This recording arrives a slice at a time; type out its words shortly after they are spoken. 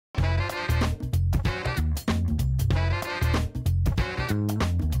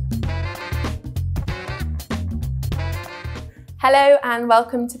Hello and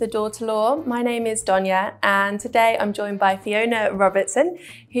welcome to The Door to Law. My name is Donya and today I'm joined by Fiona Robertson,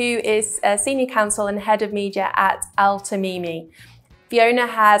 who is a Senior Counsel and Head of Media at Tamimi. Fiona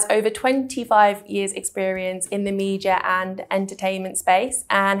has over 25 years experience in the media and entertainment space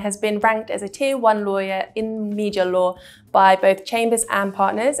and has been ranked as a Tier 1 lawyer in media law by both Chambers and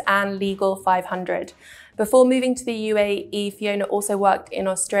Partners and Legal 500. Before moving to the UAE, Fiona also worked in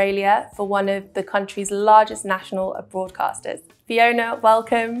Australia for one of the country's largest national broadcasters. Fiona,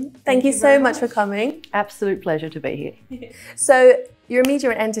 welcome. Thank you so much for coming. Absolute pleasure to be here. So you're a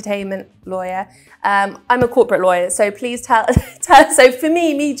media and entertainment lawyer. I'm a corporate lawyer, so please tell. So for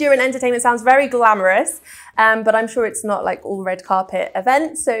me, media and entertainment sounds very glamorous, but I'm sure it's not like all red carpet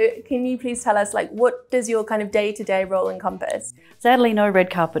events. So can you please tell us, like, what does your kind of day-to-day role encompass? Sadly, no red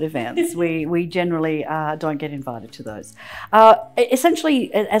carpet events. We generally don't get invited to those.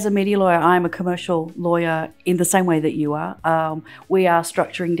 Essentially, as a media lawyer, I'm a commercial lawyer in the same way that you are. We are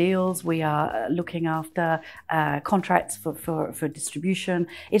structuring deals. We are looking after contracts for distribution.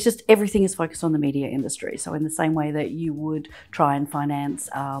 It's just everything is focused on the media industry. So in the same way that you would try and finance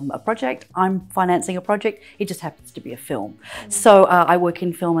a project, I'm financing a project. It just happens to be a film. So I work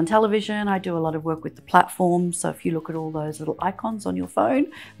in film and television. I do a lot of work with the platforms. So if you look at all those little icons on your phone,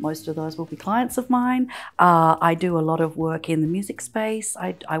 most of those will be clients of mine. I do a lot of work in the music space.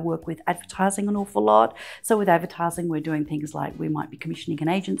 I work with advertising an awful lot. So with advertising, we're doing things like we might be commissioning an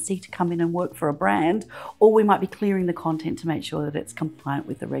agency to come in and work for a brand, or we might be clearing the content to make sure that it's compliant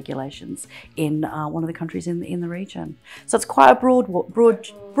with the regulations in one of the countries in the region. So it's quite a broad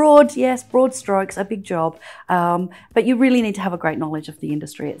strokes, a big job, but you really need to have a great knowledge of the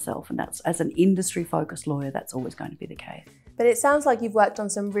industry itself, and that's, as an industry-focused lawyer, that's always going to be the case. But it sounds like you've worked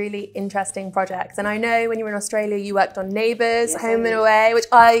on some really interesting projects, and I know when you were in Australia, you worked on Neighbours, yes, Home and Away, which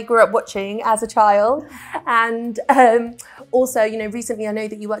I grew up watching as a child, and also, you know, recently I know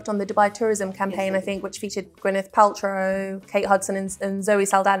that you worked on the Dubai tourism campaign, yes, I think, which featured Gwyneth Paltrow, Hudson and Zoe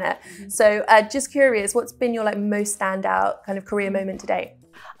Saldana. So just curious, what's been your most standout kind of career moment to date?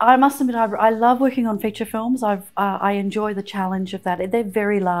 I must admit, I love working on feature films. I enjoy the challenge of that. They're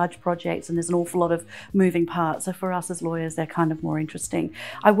very large projects and there's an awful lot of moving parts. So for us as lawyers, they're kind of more interesting.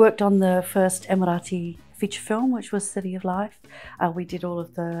 I worked on the first Emirati feature film, which was City of Life. We did all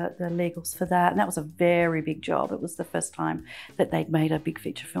of the legals for that, and that was a very big job. It was the first time that they'd made a big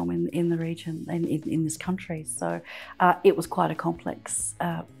feature film in the region, in this country. So it was quite a complex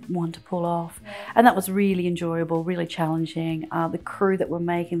one to pull off, and that was really enjoyable, really challenging. The crew that were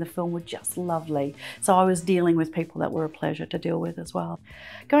making the film were just lovely. So I was dealing with people that were a pleasure to deal with as well.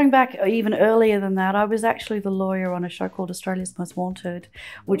 Going back even earlier than that, I was actually the lawyer on a show called Australia's Most Wanted,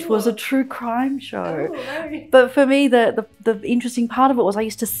 which was a true crime show. But for me, the interesting part of it was I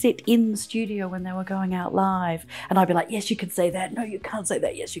used to sit in the studio when they were going out live, and I'd be like, yes, you can say that. No, you can't say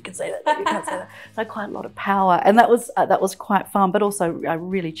that. Yes, you can say that. No, you can't say that. So quite a lot of power, and that was quite fun, but also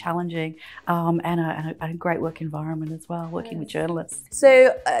really challenging, and a great work environment as well, working with journalists.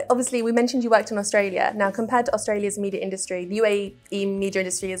 So obviously, we mentioned you worked in Australia. Now, compared to Australia's media industry, the UAE media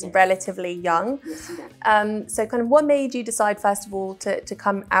industry is relatively young. So kind of what made you decide, first of all, to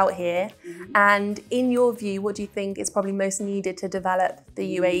come out here? And in your view, what do you think is probably most needed to develop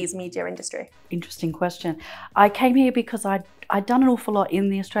the UAE's media industry? Interesting question. I came here because I'd done an awful lot in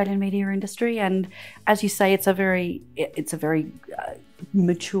the Australian media industry, and as you say, it's a very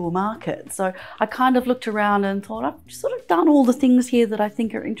mature market. So I kind of looked around and thought, I've sort of done all the things here that I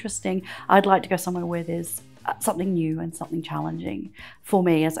think are interesting. I'd like to go somewhere where there's something new and something challenging for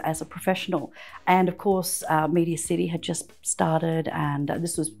me as a professional. And of course, Media City had just started, and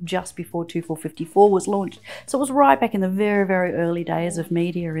this was just before 2454 was launched. So it was right back in the very, very early days of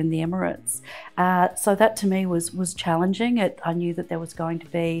media in the Emirates. So that to me was challenging. I knew that there was going to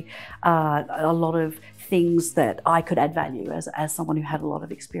be a lot of things that I could add value as someone who had a lot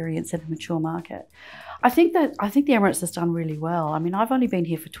of experience in a mature market. I think the Emirates has done really well. I mean, I've only been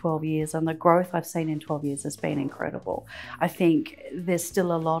here for 12 years, and the growth I've seen in 12 years has been incredible. I think there's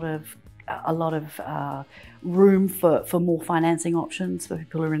still a lot of room for more financing options for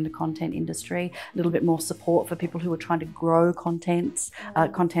people who are in the content industry, a little bit more support for people who are trying to grow content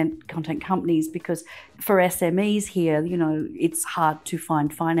companies, because for SMEs here, you know, it's hard to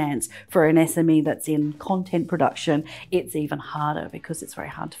find finance. For an SME that's in content production, it's even harder because it's very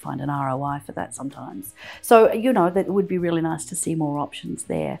hard to find an ROI for that sometimes. So, you know, that would be really nice to see more options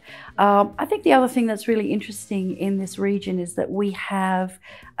there. I think the other thing that's really interesting in this region is that we have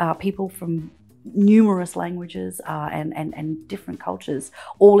people from numerous languages and different cultures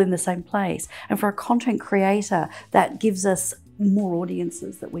all in the same place. And for a content creator, that gives us more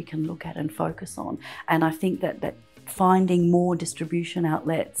audiences that we can look at and focus on. And I think that finding more distribution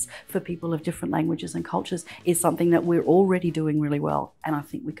outlets for people of different languages and cultures is something that we're already doing really well, and I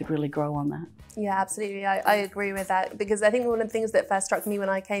think we could really grow on that. Yeah, absolutely. I agree with that, because I think one of the things that first struck me when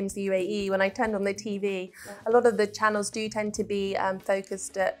I came to the UAE, when I turned on the TV, a lot of the channels do tend to be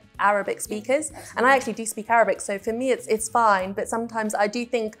focused at Arabic speakers, and I actually do speak Arabic, so for me it's fine, but sometimes I do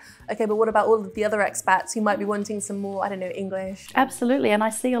think, okay, but what about all of the other expats who might be wanting some more, I don't know, English? Absolutely, and I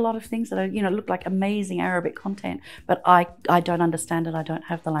see a lot of things that are, you know, look like amazing Arabic content, but I don't understand it. I don't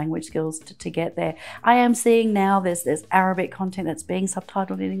have the language skills to get there. I am seeing now there's Arabic content that's being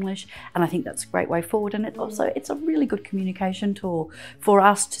subtitled in English, and I think that's a great way forward, and it's a really good communication tool for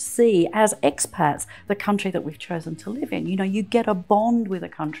us to see as expats the country that we've chosen to live in. You know, you get a bond with a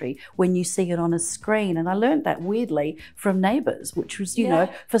country when you see it on a screen, and I learned that weirdly from Neighbours, which was, you know,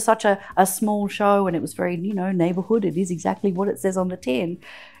 for such a small show, and it was very, you know, neighbourhood. It is exactly what it says on the tin.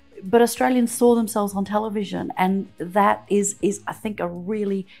 But Australians saw themselves on television, and that is I think a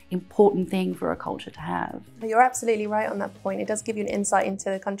really important thing for a culture to have. You're absolutely right on that point. It does give you an insight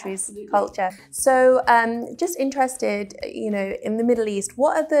into the country's culture. So just interested, you know, in the Middle East,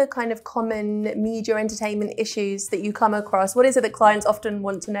 what are the kind of common media entertainment issues that you come across? What is it that clients often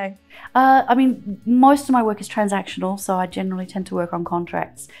want to know? I mean, most of my work is transactional, so I generally tend to work on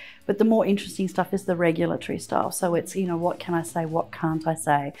contracts. But the more interesting stuff is the regulatory stuff. So it's, you know, what can I say, what can't I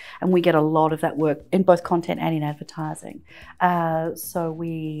say? And we get a lot of that work in both content and in advertising. So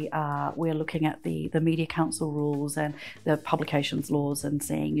we're looking at the Media Council rules and the publications laws and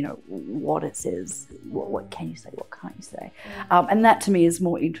seeing, you know, what it says, what can you say, what can't you say? And that to me is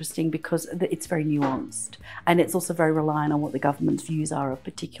more interesting because it's very nuanced, and it's also very reliant on what the government's views are of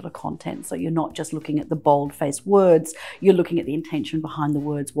particular content. So you're not just looking at the bold-faced words, you're looking at the intention behind the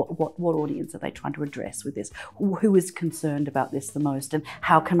words. What audience are they trying to address with this? Who is concerned about this the most? And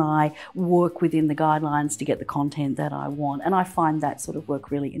how can I work within the guidelines to get the content that I want? And I find that sort of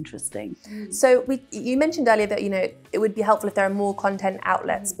work really interesting. So you mentioned earlier that, you know, it would be helpful if there are more content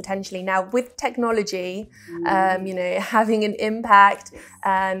outlets potentially. Now with technology, you know, having an impact,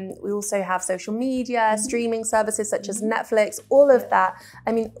 we also have social media, streaming services such as Netflix, all of that.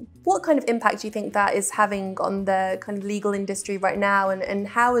 I mean, what kind of impact do you think that is having on the kind of legal industry right now, and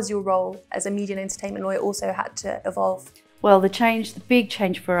how has your role as a media and entertainment lawyer also had to evolve? Well, the big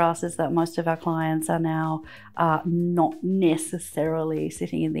change for us is that most of our clients are now not necessarily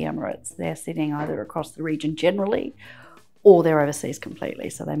sitting in the Emirates. They're sitting either across the region generally, or they're overseas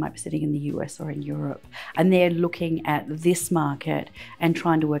completely. So they might be sitting in the US or in Europe, and they're looking at this market and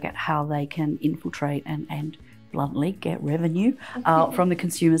trying to work out how they can infiltrate and bluntly get revenue from the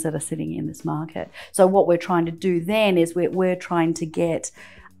consumers that are sitting in this market. So what we're trying to do then is we're trying to get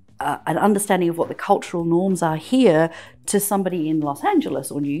an understanding of what the cultural norms are here to somebody in Los Angeles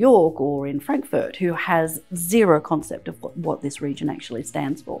or New York or in Frankfurt who has zero concept of what this region actually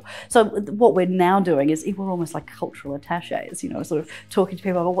stands for. So what we're now doing is we're almost like cultural attaches, you know, sort of talking to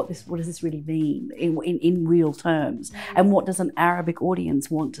people about what does this really mean in real terms, and what does an Arabic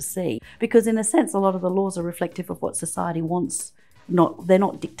audience want to see? Because in a sense, a lot of the laws are reflective of what society wants. They're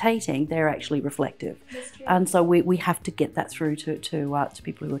not dictating, they're actually reflective. And so we have to get that through to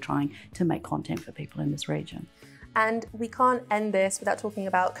people who are trying to make content for people in this region. And we can't end this without talking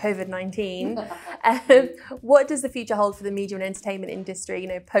about COVID-19. What does the future hold for the media and entertainment industry, you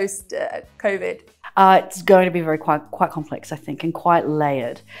know, post-COVID? It's going to be quite complex, I think, and quite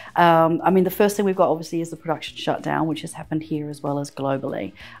layered. I mean, the first thing we've got obviously is the production shutdown, which has happened here as well as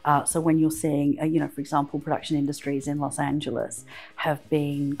globally. So when you're seeing, you know, for example, production industries in Los Angeles have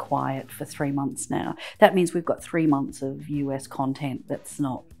been quiet for 3 months now. That means we've got 3 months of US content that's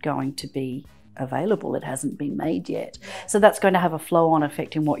not going to be available. It hasn't been made yet. So that's going to have a flow-on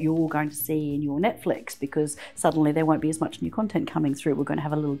effect in what you're going to see in your Netflix, because suddenly there won't be as much new content coming through. We're going to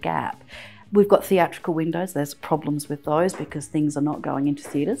have a little gap. We've got theatrical windows. There's problems with those because things are not going into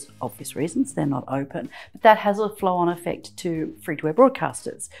theatres, obvious reasons, they're not open. But that has a flow-on effect to free-to-air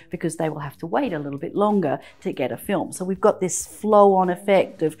broadcasters because they will have to wait a little bit longer to get a film. So we've got this flow-on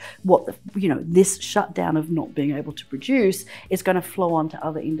effect of what this shutdown of not being able to produce is going to flow on to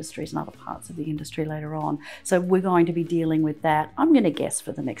other industries and other parts of the industry later on. So we're going to be dealing with that, I'm going to guess,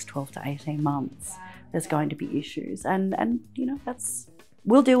 for the next 12 to 18 months. There's going to be issues, and you know,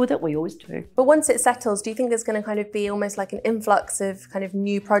 we'll deal with it, we always do. But once it settles, do you think there's going to kind of be almost like an influx of kind of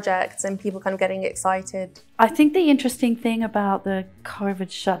new projects and people kind of getting excited? I think the interesting thing about the COVID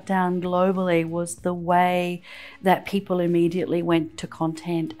shutdown globally was the way that people immediately went to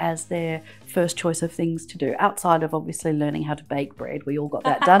content as their first choice of things to do, outside of obviously learning how to bake bread. We all got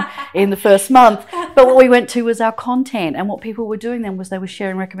that done in the first month. But what we went to was our content, and what people were doing then was they were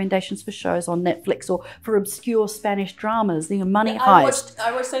sharing recommendations for shows on Netflix or for obscure Spanish dramas, Money Heist.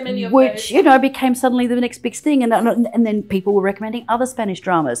 I watched so many of which, those. became suddenly the next big thing. And then people were recommending other Spanish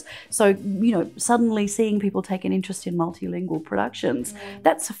dramas. So, suddenly seeing people take an interest in multilingual productions,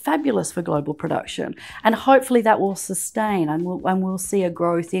 that's fabulous for global production. And hopefully that will sustain, and we'll see a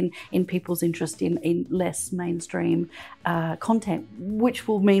growth in people's interest in less mainstream content, which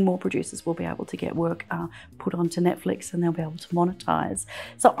will mean more producers will be able to get work put onto Netflix and they'll be able to monetize.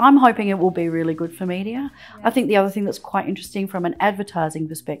 So I'm hoping it will be really good for media. I think the other thing that's quite interesting from an advertising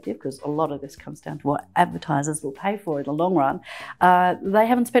perspective, because a lot of this comes down to what advertisers will pay for in the long run, they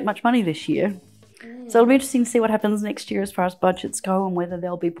haven't spent much money this year. So it'll be interesting to see what happens next year as far as budgets go, and whether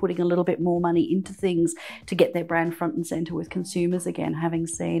they'll be putting a little bit more money into things to get their brand front and centre with consumers again, having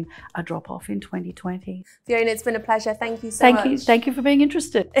seen a drop-off in 2020. Fiona, it's been a pleasure. Thank you so much. Thank you for being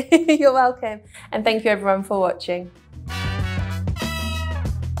interested. You're welcome. And thank you everyone for watching.